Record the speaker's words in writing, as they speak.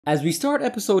As we start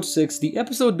episode 6, the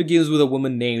episode begins with a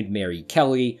woman named Mary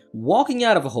Kelly walking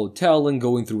out of a hotel and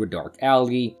going through a dark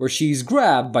alley where she's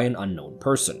grabbed by an unknown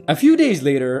person. A few days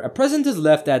later, a present is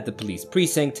left at the police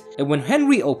precinct, and when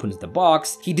Henry opens the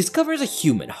box, he discovers a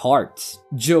human heart.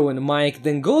 Joe and Mike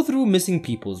then go through missing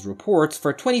people's reports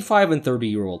for 25 and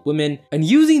 30-year-old women, and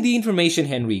using the information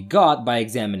Henry got by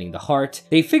examining the heart,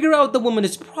 they figure out the woman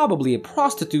is probably a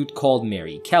prostitute called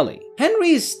Mary Kelly.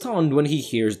 Henry is stunned when he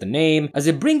hears the name, as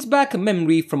it brings back a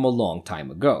memory from a long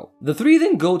time ago. The three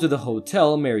then go to the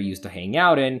hotel Mary used to hang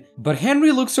out in, but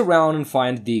Henry looks around and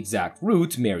finds the exact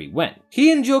route Mary went.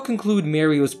 He and Joe conclude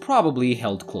Mary was probably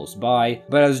held close by,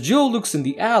 but as Joe looks in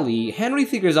the alley, Henry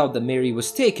figures out that Mary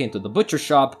was taken to the butcher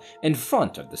shop in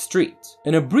front of the street.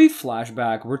 In a brief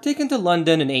flashback, we're taken to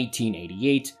London in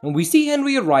 1888, and we see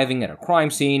Henry arriving at a crime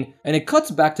scene, and it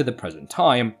cuts back to the present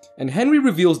time, and Henry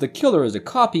reveals the killer is a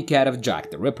copycat of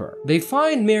Jack the Ripper. They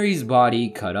find Mary's body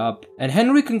cut up, and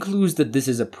Henry concludes that this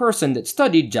is a person that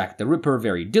studied Jack the Ripper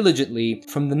very diligently,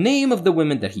 from the name of the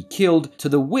women that he killed to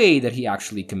the way that he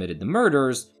actually committed the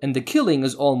murders, and the killing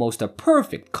is almost a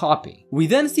perfect copy. We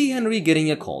then see Henry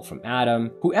getting a call from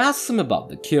Adam, who asks him about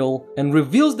the kill, and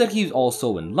reveals that he's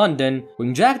also in London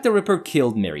when Jack the Ripper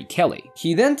killed Mary Kelly.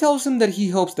 He then tells him that he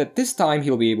hopes that this time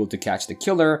he'll be able to catch the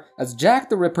killer, as Jack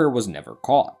the Ripper was never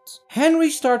caught. Henry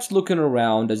starts looking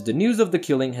around as the news of the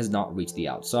killing has not reached the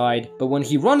outside, but when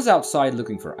he runs outside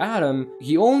looking for Adam,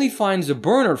 he only finds a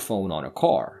burner phone on a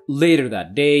car. Later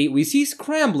that day, we see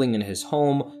scrambling in his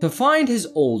home to find his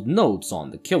old notes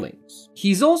on the killings.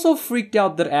 He's also freaked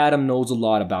out that Adam knows a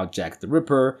lot about Jack the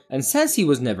Ripper, and since he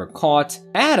was never caught,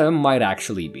 Adam might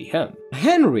actually be him.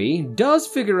 Henry does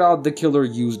figure out the killer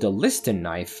used a Liston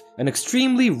knife, an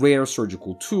extremely rare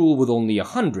surgical tool with only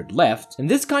 100 left, and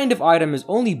this kind of item is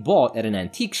only bought at an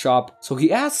antique shop, so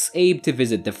he asks Abe to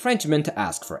visit the Frenchman to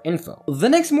ask for info. The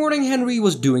next morning, Henry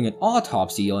was doing an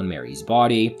autopsy on Mary's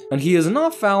body, and he has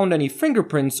not found any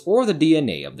fingerprints or the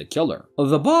DNA of the killer.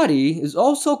 The body is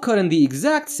also cut in the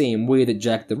exact same way that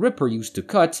Jack the Ripper used to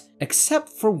cut, except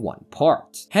for one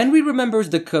part. Henry remembers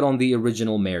the cut on the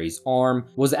original Mary's arm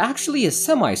was actually a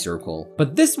semicircle,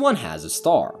 but this one has a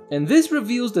star. And this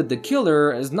reveals that the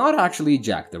killer is not actually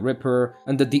Jack the Ripper,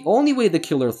 and that the only way the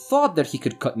killer thought that he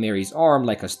could cut Mary's arm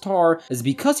like a star is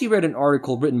because he read an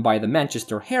article written by the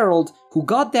Manchester Herald, who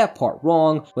got that part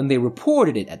wrong when they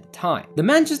reported it at the time. The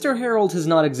Manchester Herald has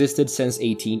not existed since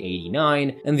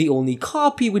 1889, and the only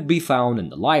copy would be found in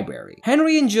the library.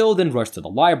 Henry and Jill then rush to the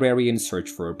library and search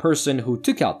for a person who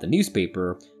took out the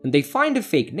newspaper, and they find a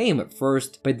fake name at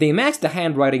first, but they match the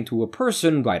handwriting to a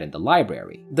person right in the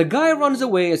library. The guy runs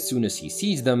away as soon as he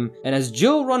sees them, and as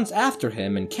Joe runs after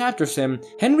him and captures him,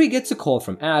 Henry gets a call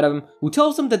from Adam, who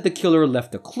tells him that the killer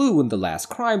left a clue in the last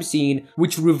crime scene,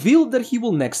 which revealed that he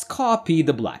will next copy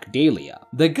the Black Dahlia.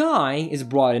 The guy is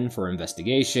brought in for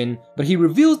investigation, but he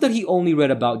reveals that he only read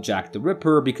about Jack the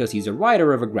Ripper because he's a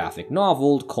writer of a graphic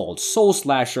novel called Soul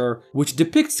Slasher, which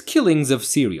depicts killings of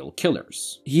serial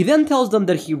killers. He then tells them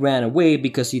that he ran away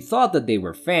because he thought that they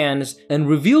were fans, and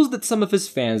reveals that some of his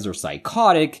fans are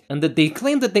psychotic and that they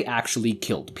claim that they actually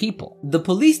killed people. The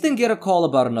police then get a call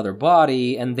about another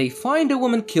body, and they find a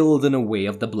woman killed in a way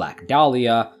of the Black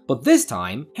Dahlia, but this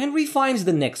time, Henry finds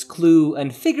the next clue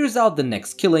and figures out the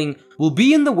next killing will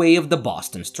be in the way of the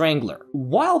Boston Strangler.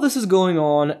 While this is going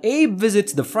on, Abe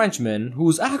visits the Frenchman,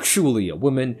 who's actually a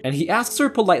woman, and he asks her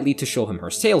politely to show him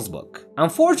her sales book.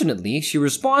 Unfortunately, she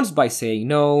responds by saying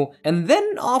no, and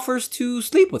then offers to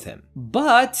sleep with him.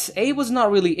 But Abe was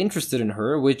not really interested in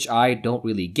her, which I don't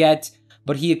really get,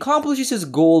 but he accomplishes his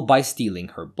goal by stealing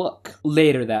her book.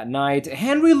 Later that night,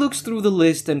 Henry looks through the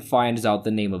list and finds out the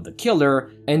name of the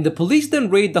killer, and the police then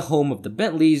raid the home of the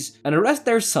Bentleys and arrest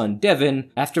their son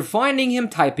Devin after finding him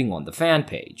typing on the fan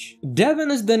page. Devin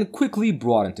is then quickly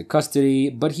brought into custody,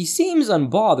 but he seems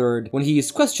unbothered when he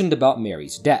is questioned about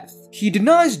Mary's death. He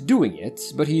denies doing it,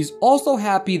 but he's also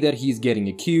happy that he's getting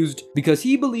accused because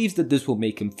he believes that this will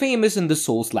make him famous in the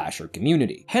Soul Slasher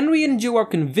community. Henry and Joe are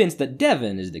convinced that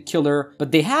Devin is the killer,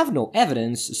 but they have no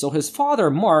evidence, so his father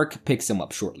Mark picks him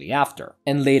up shortly after.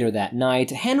 And later that night,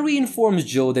 Henry informs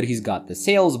Joe that he's got the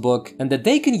sales book and that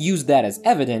they can use that as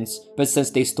evidence, but since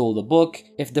they stole the book,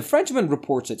 if the Frenchman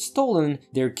reports it stolen,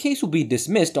 their case will be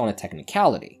dismissed on a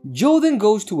technicality. Joe then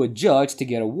goes to a judge to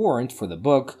get a warrant for the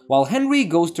book, while Henry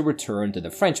goes to return return to the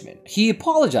Frenchman. He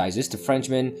apologizes to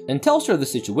Frenchman and tells her the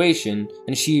situation,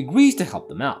 and she agrees to help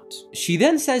them out. She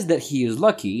then says that he is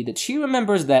lucky that she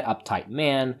remembers that uptight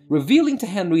man, revealing to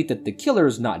Henry that the killer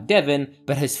is not Devin,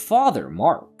 but his father,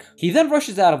 Mark. He then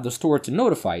rushes out of the store to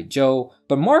notify Joe,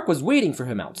 but Mark was waiting for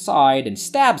him outside and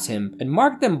stabs him, and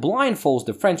Mark then blindfolds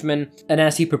the Frenchman, and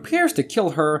as he prepares to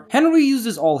kill her, Henry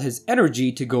uses all his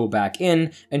energy to go back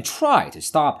in and try to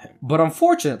stop him. But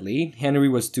unfortunately, Henry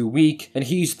was too weak, and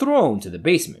he's thrown to the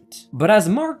basement. But as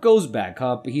Mark goes back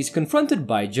up, he's confronted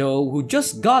by Joe, who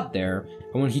just got there,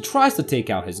 and when he tries to take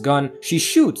out his gun, she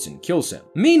shoots and kills him.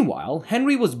 Meanwhile,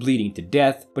 Henry was bleeding to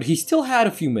death, but he still had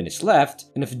a few minutes left,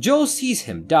 and if Joe sees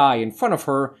him die in front of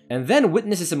her, and then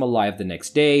witnesses him alive the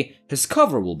next day, his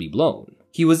cover will be blown.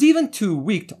 He was even too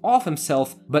weak to off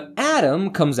himself, but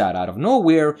Adam comes out of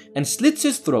nowhere and slits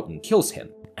his throat and kills him.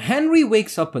 Henry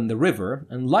wakes up in the river,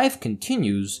 and life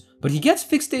continues, but he gets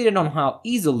fixated on how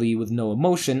easily, with no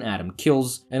emotion, Adam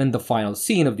kills, and in the final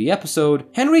scene of the episode,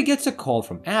 Henry gets a call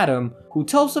from Adam, who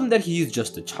tells him that he is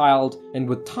just a child, and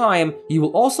with time, he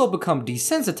will also become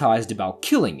desensitized about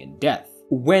killing and death.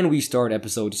 When we start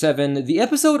episode 7, the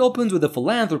episode opens with a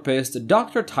philanthropist,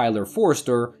 Dr. Tyler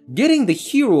Forster, getting the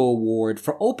Hero Award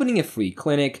for opening a free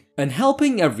clinic and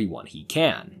helping everyone he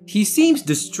can. He seems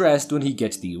distressed when he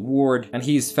gets the award, and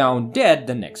he is found dead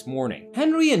the next morning.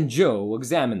 Henry and Joe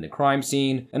examine the crime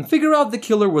scene and figure out the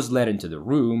killer was led into the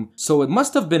room, so it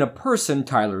must have been a person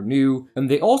Tyler knew, and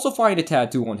they also find a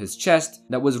tattoo on his chest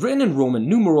that was written in Roman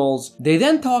numerals. They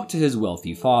then talk to his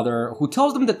wealthy father, who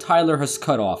tells them that Tyler has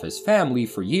cut off his family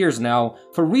for years now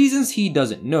for reasons he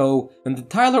doesn't know, and that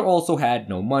Tyler also had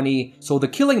no money, so the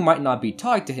killing might not be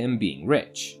tied to him being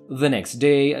rich. The next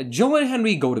day, Joe and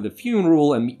Henry go to the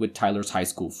funeral and meet with Tyler's high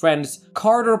school friends,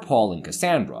 Carter, Paul, and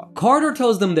Cassandra. Carter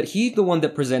tells them that he's the one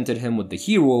that presented him with the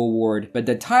Hero Award, but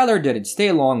that Tyler didn't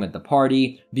stay long at the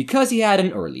party because he had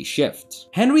an early shift.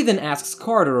 Henry then asks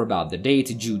Carter about the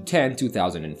date, June 10,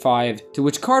 2005, to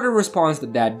which Carter responds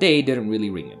that that day didn't really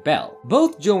ring a bell.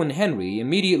 Both Joe and Henry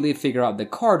immediately figure out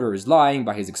that Carter is lying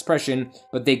by his expression,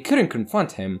 but they couldn't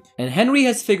confront him, and Henry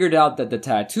has figured out that the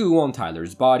tattoo on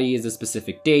Tyler's body is a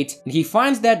specific date, and he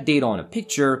finds that date on a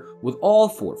picture with all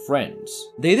 4 friends.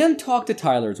 They then talk to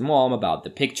Tyler's mom about the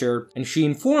picture, and she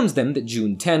informs them that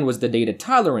June 10 was the day that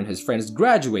Tyler and his friends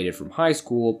graduated from high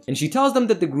school, and she tells them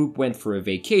that the group went for a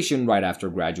vacation right after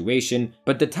graduation,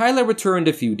 but that Tyler returned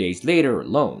a few days later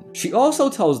alone. She also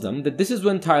tells them that this is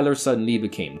when Tyler suddenly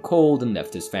became cold and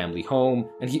left his family home,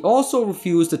 and he also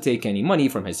refused to take any money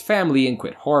from his family and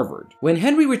quit Harvard. When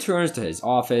Henry returns to his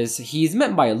office, he is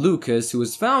met by Lucas, who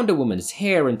has found a woman's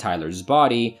hair in Tyler's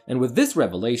body, and with this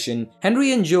revelation,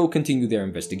 Henry and Joe continue their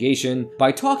investigation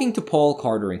by talking to Paul,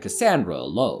 Carter, and Cassandra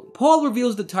alone. Paul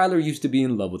reveals that Tyler used to be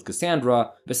in love with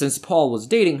Cassandra, but since Paul was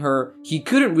dating her, he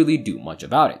couldn't really do much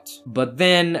about it. But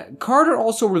then, Carter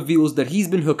also reveals that he's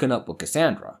been hooking up with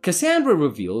Cassandra. Cassandra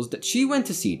reveals that she went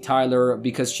to see Tyler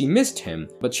because she missed him,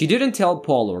 but she didn't tell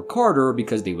Paul or Carter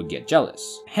because they would get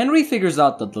jealous. Henry figures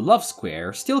out that the love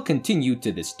square still continued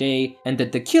to this day, and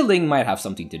that the killing might have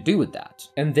something to do with that.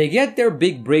 And they get their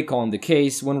big break on the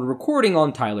case when a recording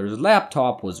on Tyler's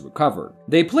laptop was recovered.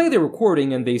 They play the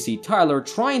recording and they see Tyler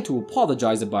trying to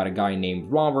apologize about a guy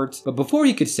named Robert, but before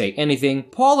he could say anything,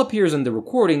 Paul appears in the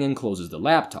recording and closes the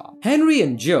laptop. Henry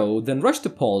and Joe then rush to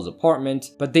Paul's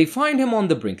apartment, but they find him on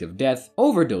the brink of death,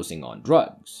 overdosing on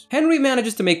drugs. Henry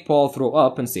manages to make Paul throw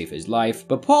up and save his life,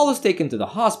 but Paul is taken to the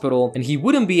hospital and he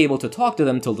wouldn't be able to talk to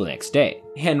them till the next day.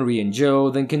 Henry and Joe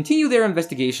then continue their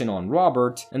investigation on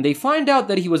Robert, and they find out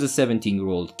that he was a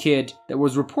 17-year-old kid that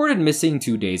was reported missing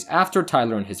 2 days after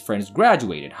Tyler and his friends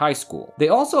graduated high school. They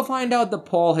also find out that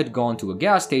Paul had gone to a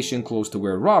gas station close to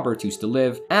where Robert used to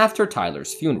live after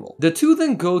Tyler's funeral. The two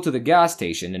then go to the gas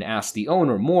station and ask the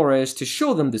owner, Morris, to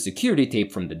show them the security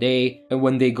tape from the day, and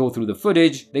when they go through the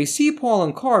footage, they see Paul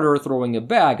and Carter throwing a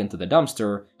bag into the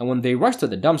dumpster, and when they rush to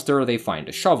the dumpster, they find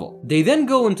a shovel. They then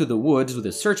go into the woods with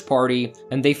a search party,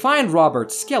 and they find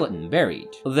Robert's skeleton buried.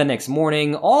 The next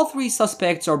morning, all 3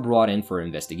 suspects are brought in for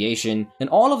investigation, and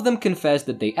all of them confess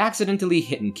that they accidentally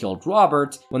hit and killed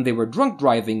Robert when they were drunk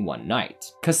driving one night.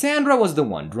 Cassandra was the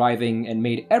one driving and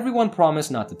made everyone promise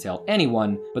not to tell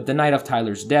anyone, but the night of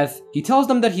Tyler's death, he tells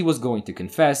them that he was going to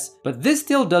confess, but this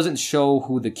still doesn't show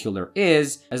who the killer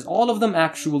is, as all of them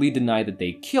actually deny that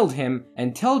they killed him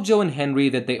and tell Joe and Henry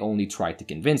that they only tried to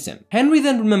convince him. Henry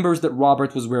then remembers that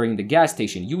Robert was wearing the gas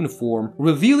station uniform,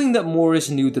 revealing that Morris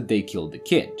knew that they killed the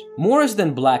kid. Morris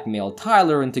then blackmailed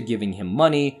Tyler into giving him him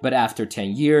money, but after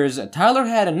 10 years, Tyler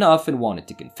had enough and wanted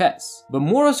to confess. But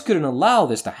Morris couldn't allow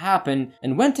this to happen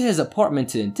and went to his apartment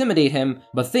to intimidate him,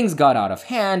 but things got out of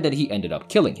hand and he ended up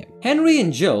killing him. Henry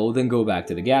and Joe then go back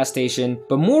to the gas station,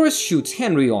 but Morris shoots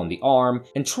Henry on the arm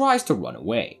and tries to run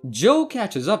away. Joe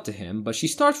catches up to him, but she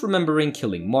starts remembering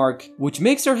killing Mark, which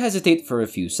makes her hesitate for a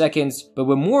few seconds, but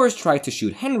when Morris tries to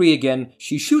shoot Henry again,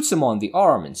 she shoots him on the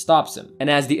arm and stops him. And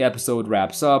as the episode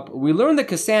wraps up, we learn that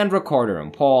Cassandra, Carter,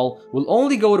 and Paul will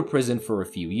only go to prison for a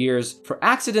few years for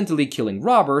accidentally killing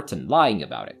Robert and lying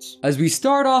about it. As we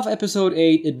start off episode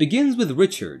 8, it begins with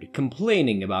Richard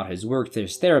complaining about his work with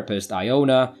his therapist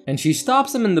Iona, and she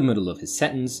stops him in the middle of his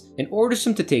sentence and orders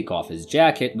him to take off his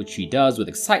jacket, which she does with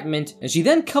excitement, and she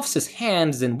then cuffs his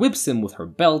hands and whips him with her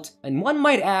belt. And one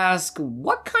might ask,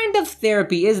 what kind of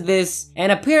therapy is this?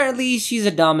 And apparently she's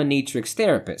a dominatrix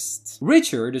therapist.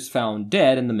 Richard is found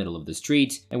dead in the middle of the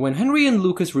street, and when Henry and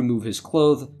Lucas remove his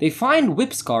clothes, they find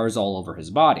whip scars all over his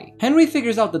body. Henry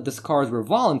figures out that the scars were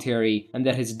voluntary and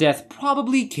that his death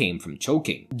probably came from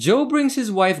choking. Joe brings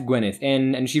his wife Gwyneth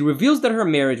in, and she reveals that her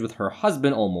marriage with her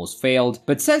husband almost failed,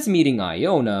 but since meeting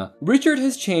Iona, Richard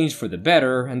has changed for the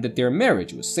better and that their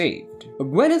marriage was saved.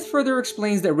 Gwyneth further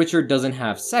explains that Richard doesn't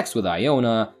have sex with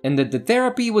Iona, and that the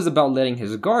therapy was about letting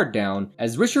his guard down,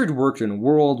 as Richard worked in a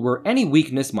world where any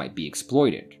weakness might be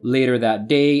exploited. Later that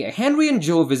day, Henry and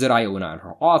Joe visit Iona at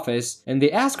her office, and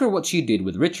they ask her what she did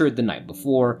with Richard the night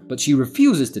before, but she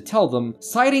refuses to tell them,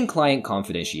 citing client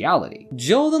confidentiality.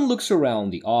 Joe then looks around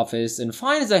the office and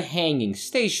finds a hanging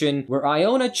station where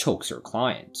Iona chokes her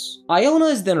client. Iona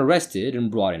is then arrested and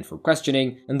brought in for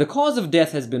questioning, and the cause of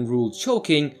death has been ruled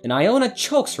choking, and Iona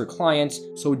chokes her client,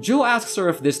 so Joe asks her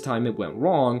if this time it went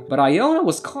wrong, but Iona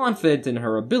was confident in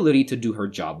her ability to do her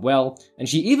job well, and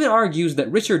she even argues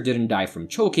that Richard didn't die from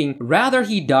choking, rather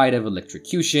he died of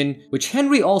electrocution, which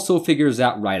Henry also figures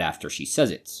out right after she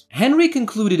says it. Henry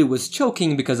concluded it was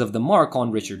choking because of the mark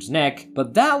on Richard's neck,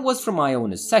 but that was from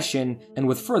Iona's session, and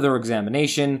with further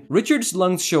examination, Richard's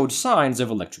lungs showed signs of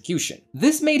electrocution.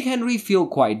 This made Henry feel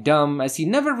quite dumb, as he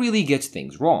never really gets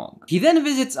things wrong. He then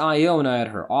visits Iona at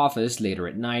her office later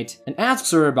at night and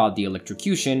asks her about the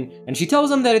electrocution, and she tells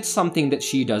him that it's something that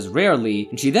she does rarely,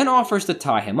 and she then offers to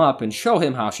tie him up and show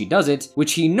him how she does it,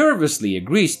 which he nervously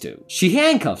agrees to. She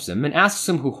handcuffs him and asks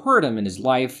him who hurt him in his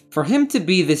life for him to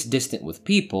be this distant with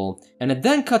people, and it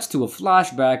then cuts to a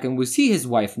flashback and we see his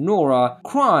wife Nora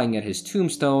crying at his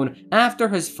tombstone after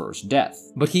his first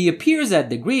death. But he appears at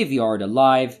the graveyard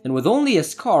alive and with only a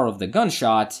scar of the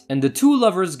gunshot, and the two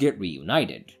lovers get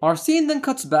reunited. Our scene then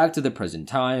cuts back to the present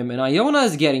time, and Iona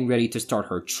is getting ready to start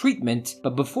her treatment,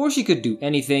 but before she could do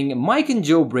anything, Mike and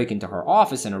Joe break into her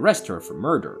office and arrest her for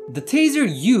murder. The taser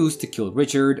used to kill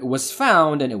Richard was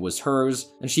found and it was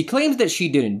hers, and she claims that she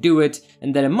didn't do it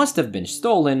and that it must have been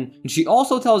stolen, and she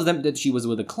also tells them that she was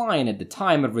with a client at the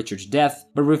time of Richard's death,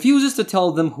 but refuses to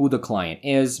tell them who the client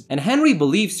is, and Henry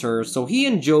believes her, so he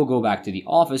and Joe go back to the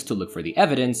office to look for the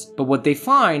evidence, but what they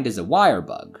find is a wire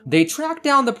bug. They track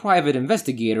down the private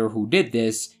investigator who did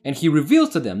this, and he reveals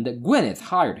to them that Gwyneth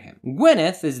hired him.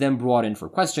 Gwyneth is then brought in for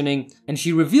questioning, and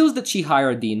she reveals that she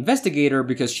hired the investigator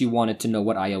because she wanted to know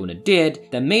what Iona did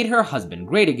that made her husband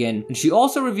great again, and she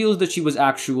also reveals that she was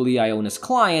actually Iona's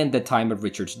client at the time of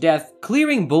Richard's death,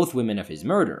 clearing both women of his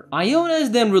murder. Iona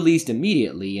is then released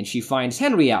immediately, and she finds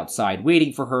Henry outside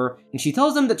waiting for her, and she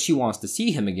tells him that she wants to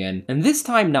see him again, and this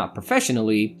time not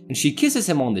professionally, and she kisses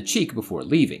him on the cheek before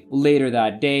leaving. Later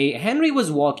that day, Henry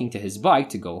was walking to his bike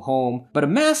to go home, but a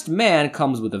masked man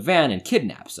comes with a van and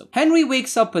kidnaps him. Henry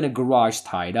wakes up in a garage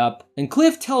tied up, and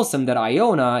Cliff tells him that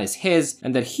Iona is his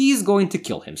and that he's going to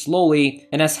kill him slowly,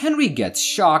 and as Henry gets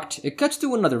shocked, it cuts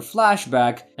to another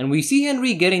flashback, and we see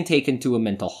Henry getting taken to a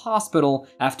mental hospital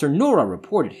after Nora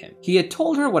reported him. He had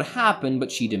told her what happened,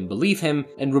 but she didn't believe him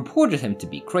and reported him to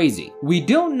be crazy. We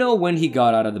don't know when he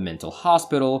got out of the mental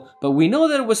hospital, but we know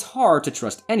that it was hard to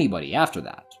trust anybody after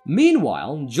that.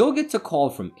 Meanwhile, Joe gets a call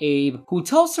from Abe, who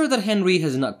tells her that Henry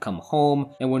has not come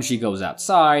home, and when she goes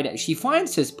outside, she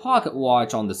finds his pocket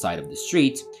watch on the side of the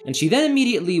street, and she then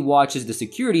immediately watches the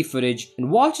security footage and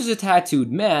watches a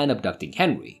tattooed man abducting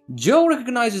Henry. Joe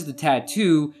recognizes the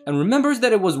tattoo and remembers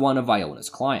that it was one of Iona's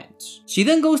clients. She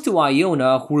then goes to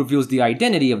Iona, who reveals the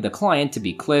identity of the client to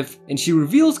be Cliff, and she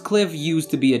reveals Cliff used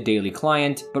to be a daily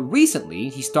client, but recently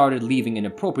he started leaving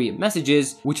inappropriate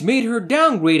messages, which made her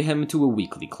downgrade him to a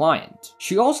weekly client.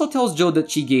 She also tells Joe that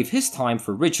she gave his time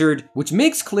for Richard, which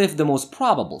makes Cliff the most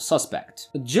probable probable suspect.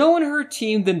 Joe and her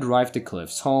team then drive to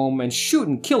Cliff's home and shoot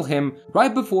and kill him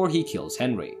right before he kills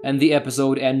Henry. And the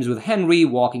episode ends with Henry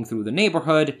walking through the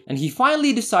neighborhood, and he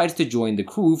finally decides to join the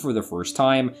crew for the first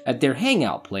time at their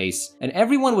hangout place, and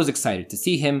everyone was excited to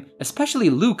see him,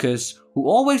 especially Lucas, who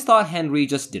always thought Henry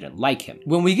just didn't like him.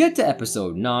 When we get to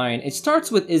episode 9, it starts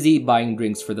with Izzy buying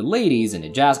drinks for the ladies in a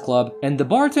jazz club, and the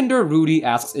bartender Rudy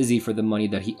asks Izzy for the money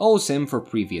that he owes him for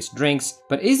previous drinks,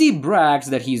 but Izzy brags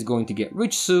that he's going to get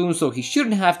rich soon, so he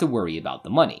shouldn't have to worry about the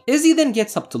money. Izzy then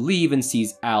gets up to leave and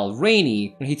sees Al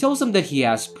Rainey, and he tells him that he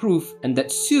has proof and that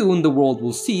soon the world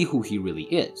will see who he really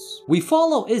is. We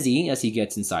follow Izzy as he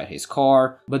gets inside his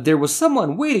car, but there was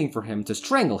someone waiting for him to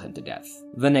strangle him to death.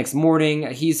 The next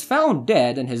morning, he's found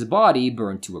dead and his body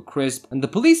burned to a crisp, and the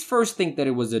police first think that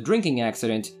it was a drinking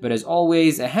accident, but as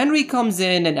always, Henry comes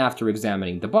in and after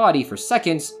examining the body for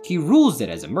seconds, he rules it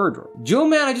as a murder. Joe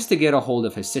manages to get a hold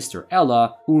of his sister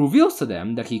Ella, who reveals to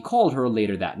them that he called her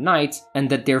later that night, and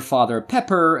that their father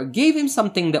Pepper gave him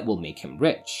something that will make him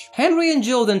rich. Henry and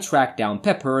Jill then track down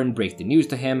Pepper and break the news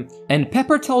to him, and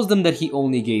Pepper tells them that he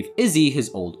only gave Izzy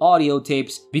his old audio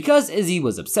tapes because Izzy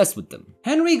was obsessed with them.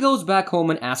 Henry goes back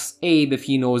home and asks Abe if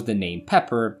he knows the name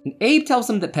Pepper, and Abe tells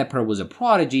him that Pepper was a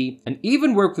prodigy and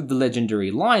even worked with the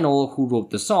legendary Lionel who wrote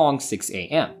the song 6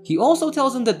 a.m. He also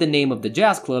tells him that the name of the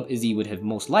jazz club Izzy would have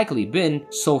most likely been,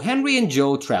 so Henry and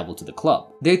Joe travel to the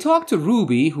club. They talk to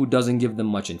Ruby, who doesn't give them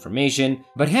much information,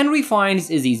 but Henry finds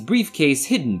Izzy's briefcase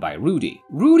hidden by Rudy.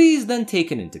 Rudy is then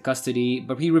taken into custody,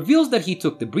 but he reveals that he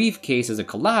took the briefcase as a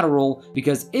collateral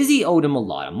because Izzy owed him a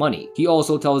lot of money. He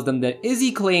also tells them that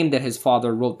Izzy claimed that his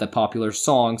father wrote the popular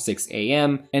song 6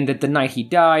 a.m. and that the night he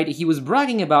died, he was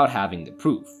bragging about having the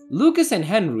proof. Lucas and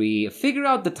Henry figure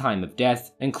out the time of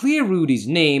death and clear Rudy's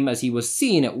name as he was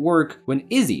seen at work when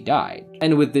Izzy died.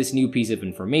 And with this new piece of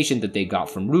information that they got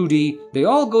from Rudy, they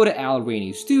all go to Al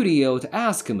Rainey's studio to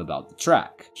ask him about the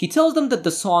track. He tells them that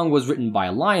the song was written by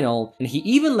Lionel, and he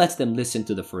even lets them listen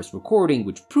to the first recording,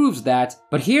 which proves that,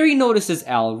 but here he notices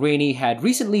Al Rainey had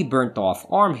recently burnt off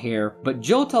arm hair, but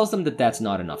Joe tells them that that's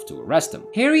not enough to arrest him.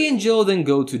 Harry and Jill then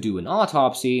go to do an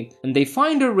autopsy, and they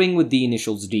find a ring with the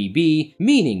initials DB,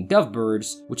 meaning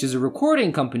Dovebirds, which is a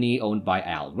recording company owned by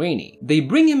Al Rainey. They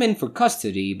bring him in for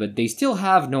custody, but they still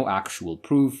have no actual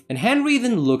proof, and Henry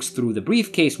then looks through the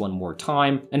briefcase one more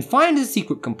time and finds a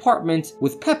secret compartment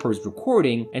with Pepper's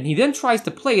recording, and he then tries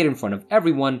to play it in front of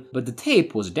everyone, but the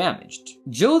tape was damaged.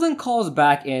 Joe then calls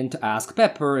back in to ask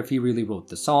Pepper if he really wrote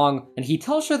the song, and he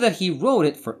tells her that he wrote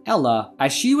it for Ella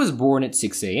as she was born at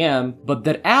 6 a.m., but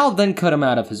that Al then cut him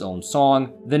out of his own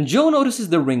song. Then Joe notices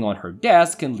the ring on her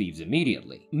desk and leaves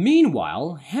immediately.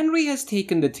 Meanwhile, Henry has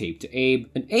taken the tape to Abe,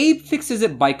 and Abe fixes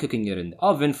it by cooking it in the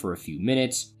oven for a few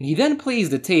minutes, and he then plays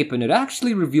the tape and it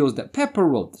actually reveals that Pepper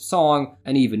wrote the song,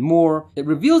 and even more, it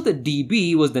reveals that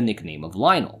DB was the nickname of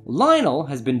Lionel. Lionel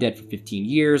has been dead for 15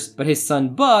 years, but his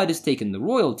son Bud has taken the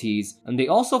royalties, and they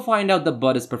also find out that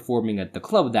Bud is performing at the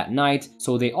club that night,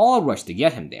 so they all rush to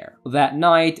get him there. That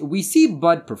night, we see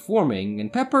Bud performing,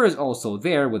 and Pepper is also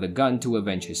there with a gun to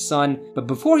avenge his son, but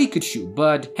before he could shoot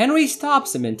Bud, Henry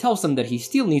stops him and tells him that he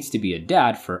still needs to be a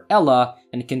dad for Ella,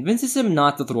 and convinces him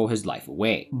not to throw his life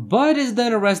away. Bud is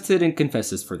then arrested and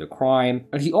confesses for the crime,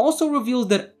 and he also reveals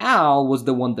that Al was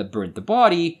the one that burned the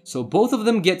body, so both of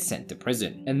them get sent to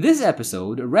prison. And this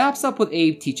episode wraps up with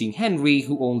Abe teaching Henry,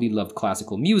 who only loved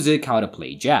classical music, how to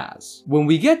play jazz. When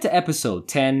we get to episode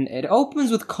 10, it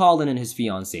opens with Colin and his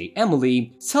fiancée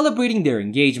Emily celebrating their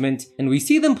engagement, and we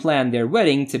see them plan their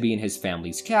wedding to be in his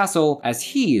family's castle as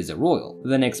he is a royal.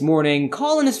 The next morning,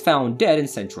 Colin is found dead in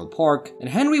Central Park, and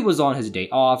Henry was on his day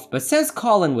off, but since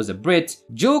Colin was a Brit,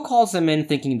 Joe calls him in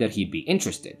thinking that he'd be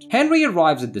interested. Henry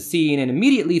arrives at the scene and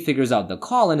immediately figures out that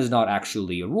Colin is not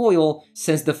actually a royal,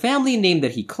 since the family name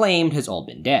that he claimed has all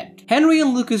been dead. Henry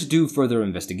and Lucas do further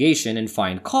investigation and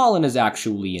find Colin is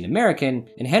actually an American,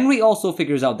 and Henry also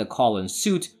figures out that Colin's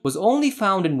suit was only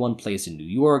found in one place in New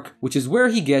York, which is where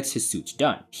he gets his suit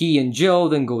done. He and Joe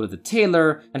then go to the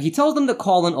tailor, and he tells them that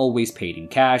Colin always paid in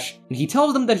cash, and he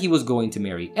tells them that he was going to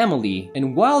marry Emily,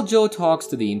 and while Joe talks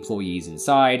to the employees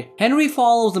inside, Henry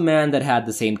follows a man that had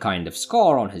the same kind of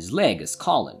scar on his leg as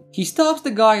Colin. He stops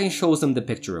the guy and shows him the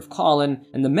picture of Colin,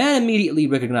 and the man immediately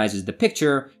recognizes the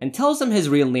picture and tells him his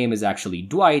real name is actually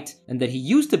Dwight, and that he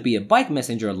used to be a bike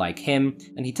messenger like him,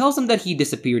 and he tells him that he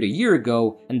disappeared a year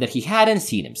ago and that he hadn't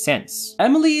seen him since.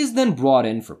 Emily is then brought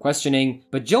in for questioning,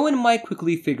 but Joe and Mike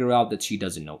quickly figure out that she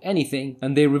doesn't know anything,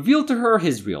 and they reveal to her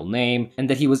his real name and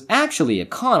that he was actually a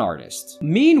con artist.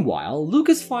 Meanwhile,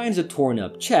 Lucas finds a torn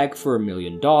up check for $1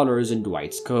 million in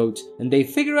Dwight's coat, and they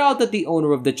figure out that the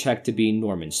owner of the check to be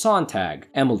Norman Sontag,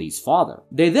 Emily's Emily's father.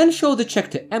 They then show the check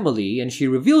to Emily and she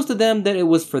reveals to them that it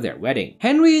was for their wedding.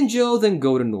 Henry and Joe then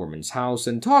go to Norman's house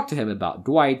and talk to him about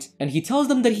Dwight, and he tells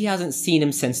them that he hasn't seen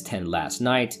him since 10 last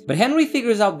night, but Henry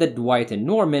figures out that Dwight and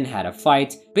Norman had a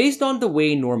fight based on the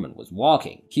way Norman was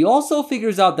walking. He also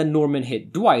figures out that Norman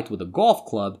hit Dwight with a golf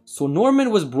club, so Norman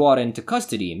was brought into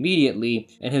custody immediately,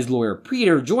 and his lawyer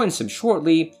Peter joins him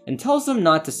shortly and tells him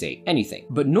not to say anything.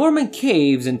 But Norman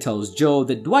caves and tells Joe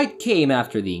that Dwight came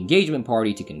after the engagement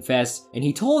party to confess, and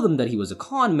he told him that he was a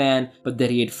con man, but that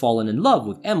he had fallen in love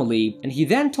with Emily, and he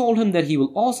then told him that he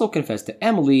will also confess to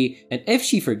Emily, and if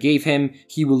she forgave him,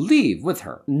 he will leave with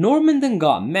her. Norman then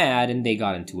got mad and they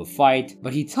got into a fight,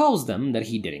 but he tells them that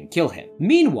he didn't kill him.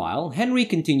 Meanwhile, Henry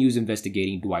continues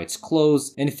investigating Dwight's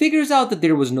clothes and figures out that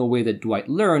there was no way that Dwight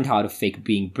learned how to fake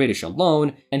being British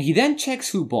alone, and he then checks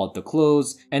who bought the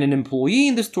clothes, and an employee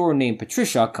in the store named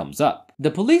Patricia comes up. The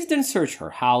police then search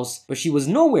her house, but she was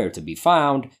nowhere to be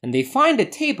found, and they find a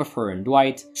tape of her and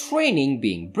Dwight training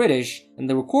being British, and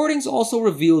the recordings also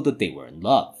reveal that they were in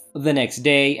love. The next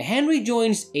day, Henry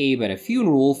joins Abe at a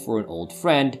funeral for an old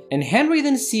friend, and Henry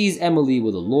then sees Emily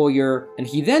with a lawyer, and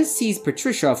he then sees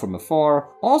Patricia from afar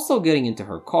also getting into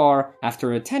her car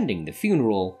after attending the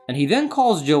funeral, and he then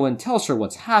calls Joe and tells her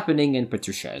what's happening and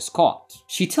Patricia is caught.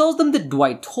 She tells them that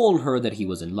Dwight told her that he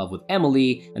was in love with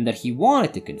Emily and that he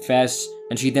wanted to confess,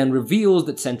 and she then reveals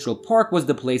that Central Park was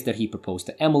the place that he proposed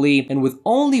to Emily, and with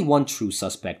only one true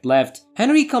suspect left,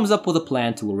 Henry comes up with a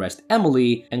plan to arrest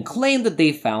Emily and claim that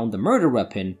they found the murder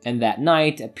weapon, and that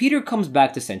night, Peter comes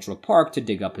back to Central Park to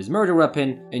dig up his murder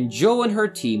weapon, and Joe and her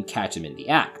team catch him in the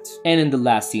act. And in the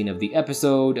last scene of the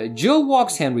episode, Joe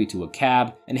walks Henry to a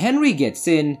cab, and Henry gets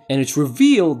in, and it's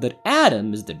revealed that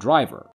Adam is the driver.